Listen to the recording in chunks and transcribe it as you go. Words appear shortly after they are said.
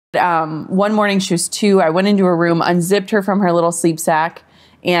One morning she was 2. I went into her room, unzipped her from her little sleep sack,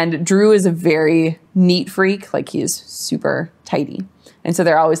 and Drew is a very neat freak. Like, he is super tidy. And so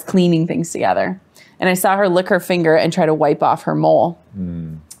they're always cleaning things together. And I saw her lick her finger and try to wipe off her mole.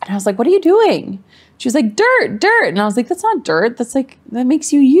 And I was like, what are you doing? She was like, dirt, dirt. And I was like, that's not dirt. That's like, that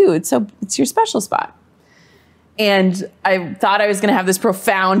makes you you. It's your special spot. And I thought I was going to have this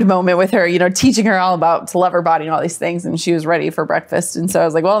profound moment with her, you know, teaching her all about to love her body and all these things. And she was ready for breakfast. And so I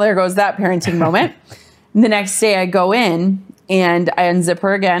was like, well, there goes that parenting moment. And the next day I go in and I unzip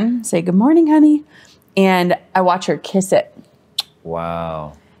her again, say, good morning, honey. And I watch her kiss it.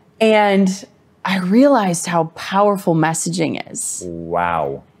 Wow. And I realized how powerful messaging is.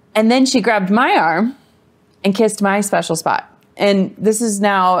 Wow. And then she grabbed my arm and kissed my special spot. And this is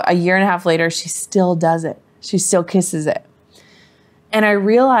now a 1.5 years later, she still does it. She still kisses it. And I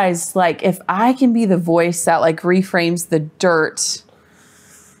realized, like, if I can be the voice that like reframes the dirt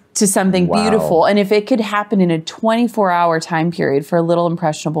to something beautiful, and if it could happen in a 24-hour time period for a little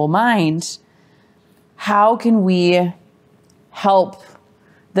impressionable mind, how can we help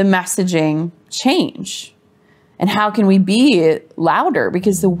the messaging change? And how can we be louder?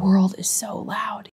 Because the world is so loud.